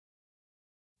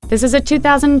This is a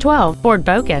 2012 Ford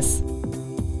Focus.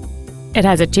 It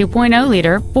has a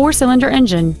 2.0-liter four-cylinder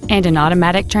engine and an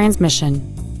automatic transmission.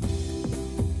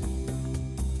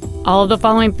 All of the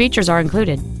following features are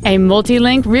included: a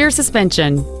multi-link rear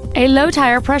suspension, a low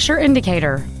tire pressure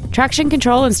indicator, traction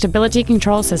control and stability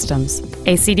control systems,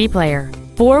 a CD player,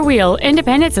 four-wheel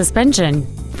independent suspension,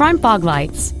 front fog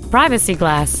lights, privacy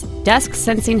glass, dusk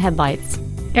sensing headlights,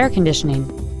 air conditioning,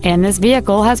 and this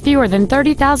vehicle has fewer than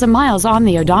 30,000 miles on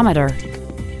the odometer.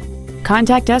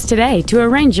 Contact us today to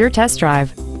arrange your test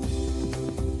drive.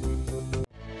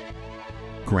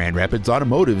 Grand Rapids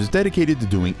Automotive is dedicated to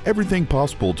doing everything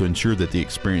possible to ensure that the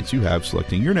experience you have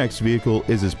selecting your next vehicle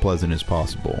is as pleasant as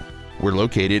possible. We're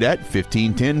located at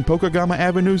 1510 Pokegama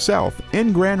Avenue South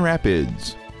in Grand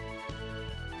Rapids.